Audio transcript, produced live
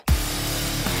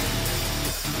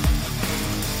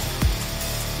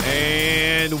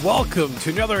and welcome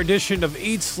to another edition of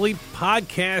Eat, Sleep,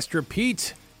 Podcast,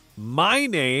 Repeat. My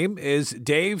name is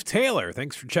Dave Taylor.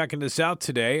 Thanks for checking us out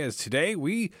today, as today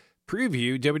we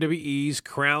preview WWE's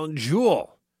Crown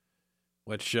Jewel,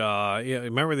 which,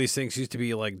 remember these things used to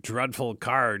be like dreadful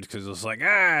cards because it was like,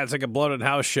 it's like a bloated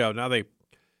house show. Now they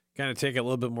kind of take it a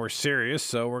little bit more serious,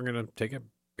 so we're going to take a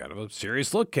kind of a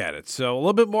serious look at it. So a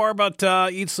little bit more about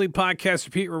Eat, Sleep, Podcast,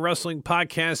 Repeat. We're a wrestling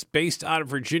podcast based out of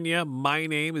Virginia. My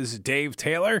name is Dave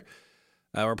Taylor.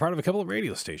 We're part of a couple of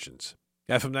radio stations,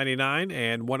 FM 99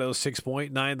 and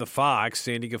 106.9 The Fox.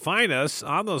 And you can find us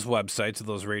on those websites of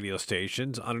those radio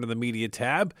stations under the media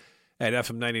tab at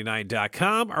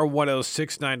fm99.com or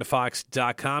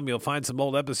 1069thefox.com. You'll find some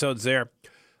old episodes there.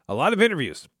 A lot of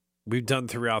interviews we've done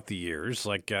throughout the years,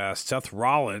 like Seth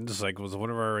Rollins, was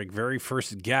one of our very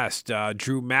first guests.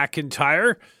 Drew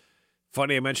McIntyre.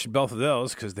 Funny I mentioned both of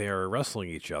those because they are wrestling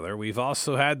each other. We've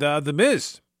also had The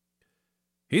Miz.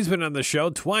 He's been on the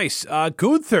show twice.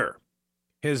 Gunther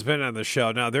has been on the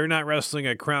show. Now, they're not wrestling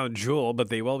at Crown Jewel, but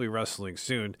they will be wrestling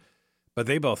soon. But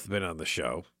they both have been on the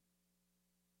show.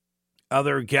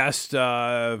 Other guests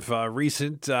of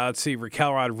recent,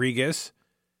 Raquel Rodriguez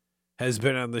has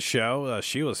been on the show.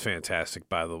 She was fantastic,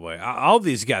 by the way. All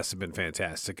these guests have been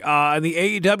fantastic. On the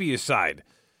AEW side,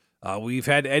 we've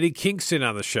had Eddie Kingston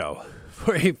on the show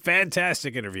for a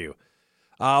fantastic interview.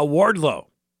 Wardlow,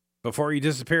 before he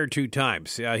disappeared 2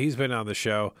 times. He's been on the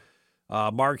show.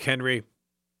 Mark Henry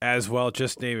as well,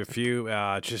 just name a few.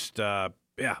 A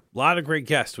lot of great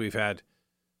guests we've had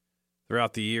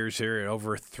throughout the years here, and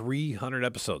over 300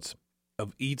 episodes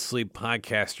of Eat, Sleep,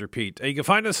 Podcast, Repeat. You can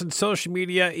find us on social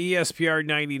media,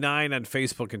 ESPR99 on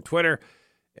Facebook and Twitter,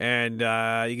 and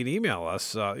you can email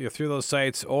us through those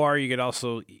sites, or you can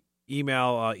also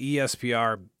email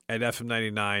ESPR at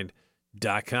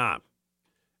fm99.com.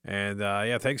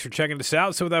 And, thanks for checking us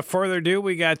out. So without further ado,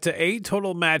 we got 8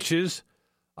 total matches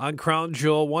on Crown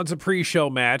Jewel. One's a pre-show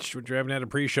match, which we haven't had a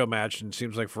pre-show match in it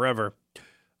seems like forever.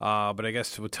 But I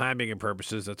guess with timing and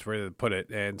purposes, that's where to put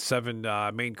it. And 7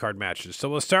 main card matches. So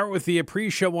we'll start with the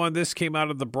pre-show one. This came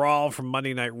out of the Brawl from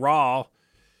Monday Night Raw.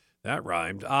 That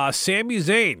rhymed. Sami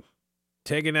Zayn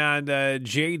taking on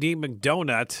J.D.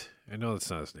 McDonut. I know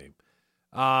that's not his name.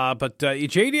 But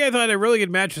J.D., I thought, had a really good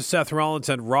match with Seth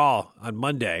Rollins on Raw on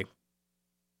Monday.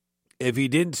 If you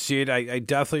didn't see it, I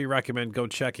definitely recommend go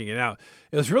checking it out.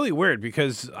 It was really weird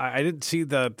because I didn't see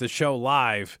the show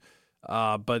live.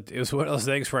 But it was one of those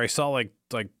things where I saw like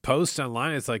posts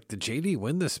online. It's like, did JD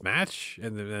win this match?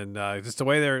 And then just the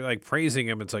way they're like praising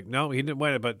him, it's like, no, he didn't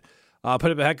win it, but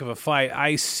put up a heck of a fight.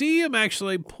 I see him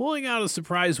actually pulling out a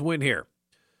surprise win here.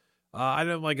 I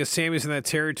don't like Sammy's in that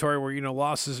territory where,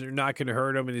 losses are not going to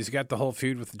hurt him, and he's got the whole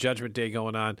feud with the Judgment Day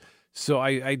going on. So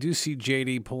I do see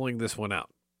JD pulling this one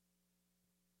out.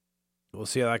 We'll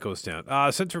see how that goes down.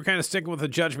 Since we're kind of sticking with the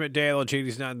Judgment Day, although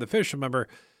JD's not in the official member,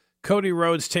 Cody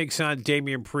Rhodes takes on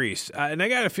Damian Priest. And I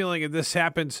got a feeling if this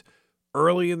happens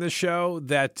early in the show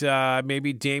that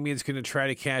maybe Damian's going to try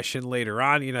to cash in later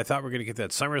on. I thought we were going to get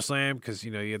that SummerSlam because,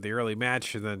 you had the early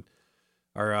match and then,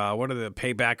 or one of the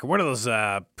payback, or one of those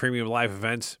premium live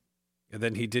events, and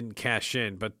then he didn't cash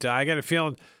in. But I got a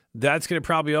feeling that's going to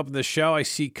probably open the show. I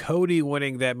see Cody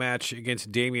winning that match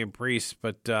against Damian Priest.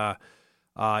 But,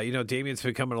 Damian's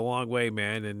been coming a long way,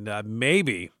 man. And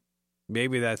maybe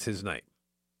that's his night.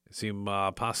 Seem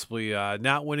possibly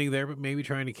not winning there, but maybe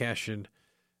trying to cash in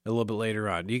a little bit later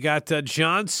on. You got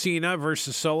John Cena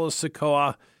versus Solo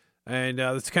Sikoa, and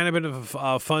it's kind of been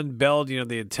a fun build.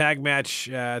 The tag match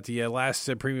at the last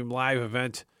Premium Live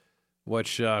event,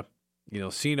 which,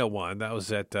 Cena won. That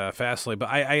was at Fastlane. But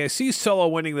I see Solo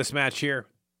winning this match here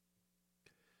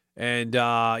and,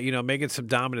 making some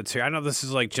dominance here. I know this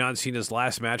is like John Cena's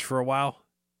last match for a while.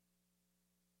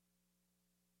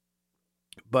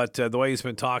 But the way he's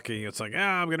been talking, it's like,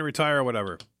 I'm going to retire or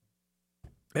whatever.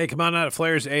 Hey, come on out of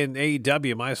Flair's and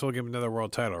AEW. Might as well give him another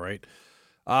world title, right?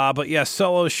 But, yeah,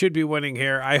 Solo should be winning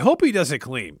here. I hope he does it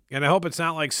clean. And I hope it's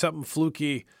not like something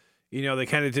fluky, they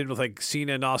kind of did with like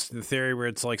Cena and Austin Theory, where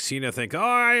it's like Cena think,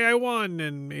 I won.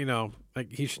 And,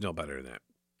 he should know better than that.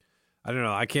 I don't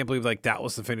know. I can't believe that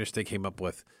was the finish they came up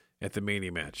with at the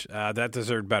Mania match. That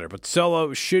deserved better. But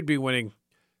Solo should be winning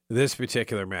this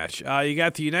particular match. You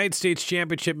got the United States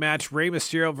Championship match, Rey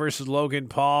Mysterio versus Logan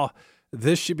Paul.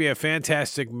 This should be a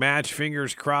fantastic match.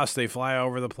 Fingers crossed they fly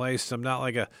over the place. I'm not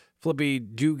like a flippy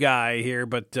do guy here,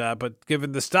 but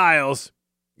given the styles,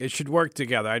 it should work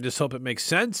together. I just hope it makes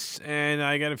sense, and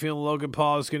I got a feeling Logan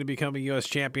Paul is going to become a U.S.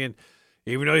 champion,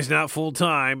 even though he's not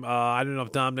full-time. I don't know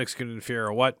if Dominic's going to interfere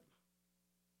or what,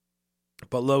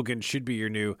 but Logan should be your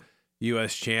new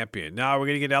U.S. champion. Now, we're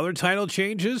going to get other title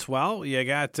changes. Well, you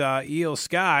got Io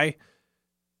Sky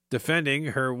defending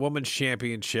her women's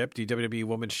championship, the WWE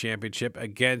Women's Championship,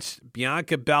 against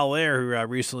Bianca Belair, who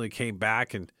recently came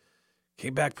back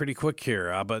pretty quick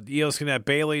here. But Io's going to have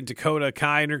Bayley and Dakota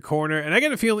Kai in her corner, and I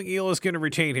got a feeling Io is going to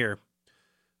retain here.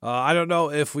 I don't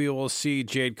know if we will see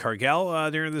Jade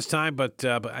Cargill during this time, but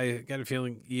I got a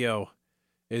feeling Io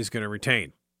is going to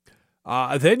retain.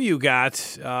 Then you got,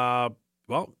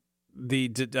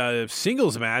 the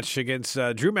singles match against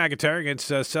Drew McIntyre against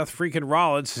Seth freaking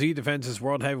Rollins. He defends his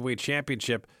World Heavyweight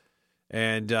Championship.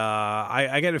 And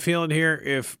I got a feeling here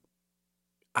is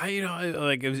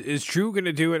Drew going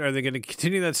to do it? Are they going to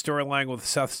continue that storyline with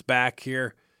Seth's back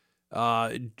here?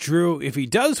 Drew, if he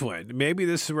does win, maybe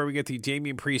this is where we get the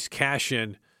Damian Priest cash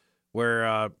in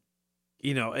where,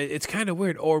 it's kind of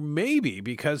weird. Or maybe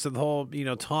because of the whole,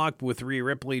 talk with Rhea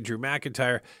Ripley, Drew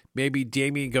McIntyre, maybe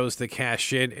Damian goes to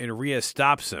cash in and Rhea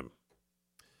stops him.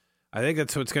 I think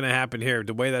that's what's going to happen here.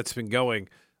 The way that's been going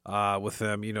with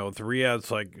them, with Rhea,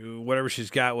 it's like whatever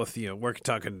she's got with,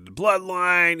 talking to the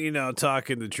Bloodline,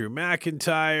 talking to Drew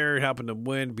McIntyre, helping them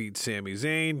win, beat Sami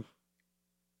Zayn.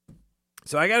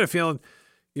 So I got a feeling,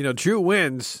 Drew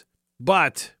wins,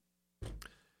 but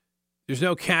there's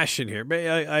no cash in here.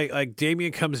 Like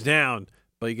Damian comes down,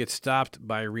 but he gets stopped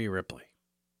by Rhea Ripley.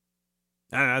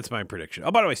 That's my prediction. Oh,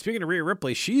 by the way, speaking of Rhea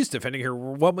Ripley, she's defending her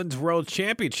Women's World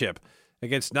Championship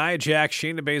against Nia Jax,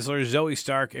 Shayna Baszler, Zoe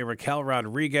Stark, and Raquel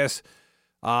Rodriguez.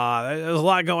 There's a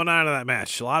lot going on in that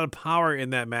match. A lot of power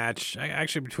in that match,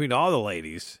 actually between all the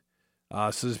ladies. So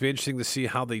it's be interesting to see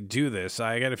how they do this.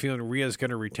 I got a feeling Rhea's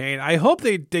going to retain. I hope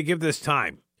they give this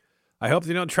time. I hope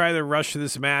they don't try to rush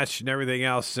this match and everything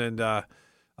else, and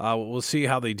we'll see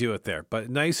how they do it there. But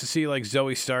nice to see like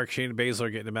Zoe Stark, Shayna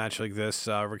Baszler getting a match like this.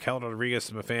 Raquel Rodriguez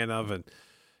I'm a fan of, and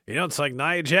it's like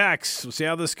Nia Jax. We'll see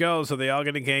how this goes. Are they all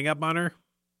going to gang up on her?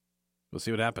 We'll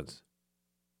see what happens.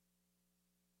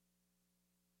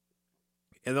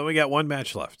 And then we got one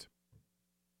match left.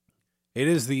 It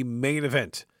is the main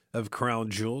event of Crown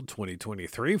Jewel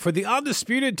 2023 for the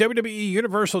undisputed WWE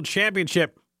Universal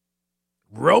Championship.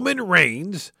 Roman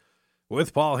Reigns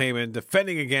with Paul Heyman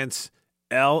defending against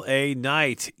LA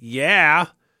Knight. Yeah.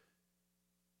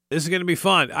 This is going to be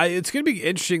fun. It's going to be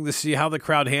interesting to see how the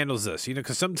crowd handles this.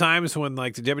 Because sometimes when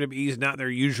like the WWE is not their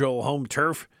usual home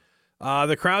turf,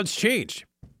 the crowds change.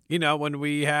 When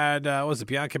we had,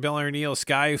 Bianca Belair and Io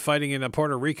Sky fighting in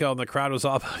Puerto Rico and the crowd was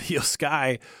all about Io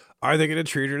Sky, are they going to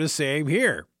treat her the same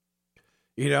here?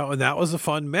 And that was a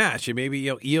fun match. And maybe,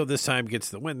 Io this time gets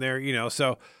the win there,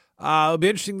 So it'll be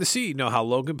interesting to see, how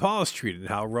Logan Paul is treated,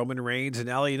 how Roman Reigns and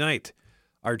LA Knight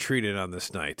are treated on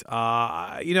this night.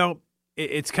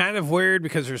 It's kind of weird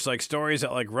because there's like stories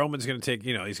that like Roman's going to take,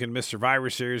 he's going to miss Survivor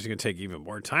Series. He's going to take even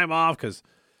more time off because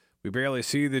we barely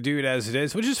see the dude as it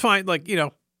is, which is fine. Like,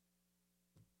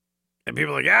 and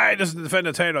people are like, he doesn't defend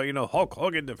the title. Hulk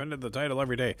Hogan defended the title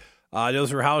every day.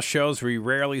 Those were house shows. We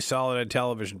rarely saw it on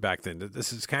television back then.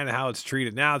 This is kind of how it's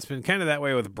treated now. It's been kind of that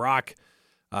way with Brock.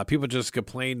 People just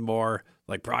complained more,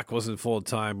 like Brock wasn't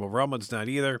full-time. Well, Roman's not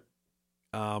either.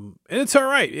 And it's all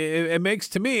right. It makes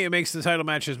the title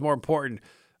matches more important,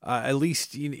 at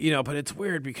least, but it's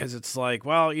weird because it's like,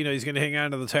 well, he's going to hang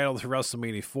on to the title through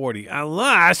WrestleMania 40,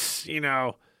 unless,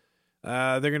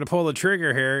 they're going to pull the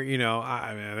trigger here.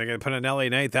 They're going to put on LA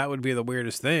Knight. That would be the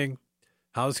weirdest thing.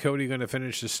 How's Cody going to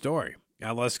finish the story?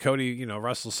 Unless Cody,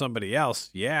 wrestles somebody else.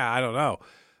 Yeah, I don't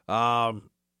know.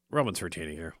 Roman's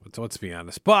retaining here. Let's be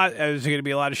honest. But is there going to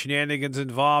be a lot of shenanigans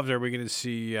involved? Are we going to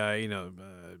see,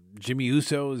 Jimmy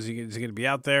Uso? Is he going to be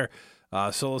out there?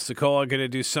 Solo Sikoa going to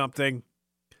do something?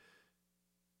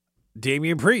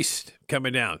 Damian Priest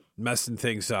coming down, messing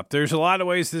things up. There's a lot of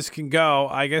ways this can go.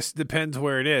 I guess it depends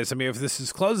where it is. I mean, if this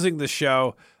is closing the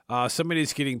show,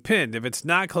 somebody's getting pinned. If it's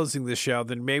not closing the show,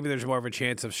 then maybe there's more of a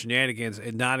chance of shenanigans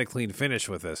and not a clean finish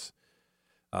with this.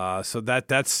 So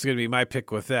that's going to be my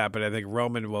pick with that. But I think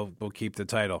Roman will keep the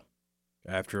title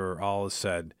after all is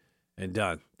said and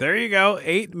done. There you go.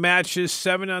 8 matches,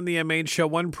 7 on the main show,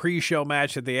 1 pre-show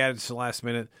match that they added to the last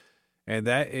minute. And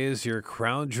that is your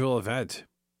Crown Jewel event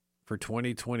for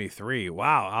 2023.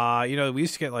 Wow. We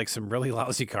used to get like some really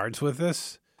lousy cards with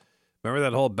this. Remember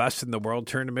that whole Best in the World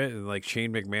tournament and like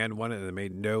Shane McMahon won it and it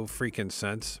made no freaking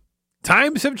sense?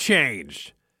 Times have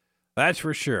changed. That's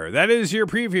for sure. That is your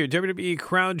preview. WWE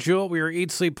Crown Jewel. We are Eat,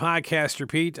 Sleep, Podcast,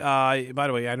 Repeat. By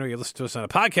the way, I know you listen to us on a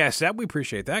podcast app. We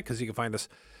appreciate that because you can find us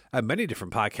on many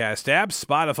different podcast apps.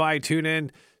 Spotify,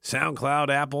 TuneIn, SoundCloud,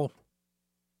 Apple,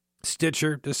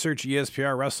 Stitcher. Just search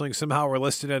ESPR Wrestling. Somehow we're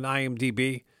listed on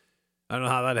IMDb. I don't know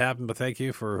how that happened, but thank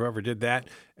you for whoever did that.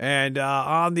 And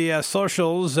on the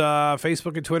socials,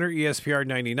 Facebook and Twitter,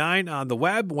 ESPR99. On the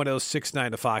web,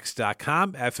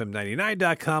 1069thefox.com,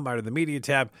 FM99.com, out of the media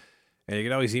tab. And you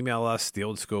can always email us the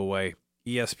old school way,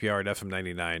 ESPR at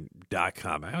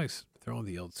FM99.com. I always throw in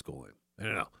the old school in. I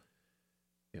don't know.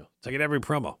 It's like in every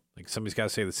promo. Like somebody's got to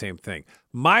say the same thing.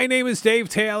 My name is Dave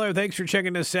Taylor. Thanks for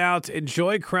checking us out.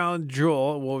 Enjoy Crown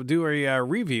Jewel. We'll do a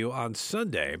review on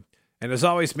Sunday. And as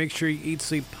always, make sure you eat,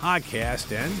 sleep,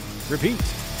 podcast, and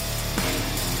repeat.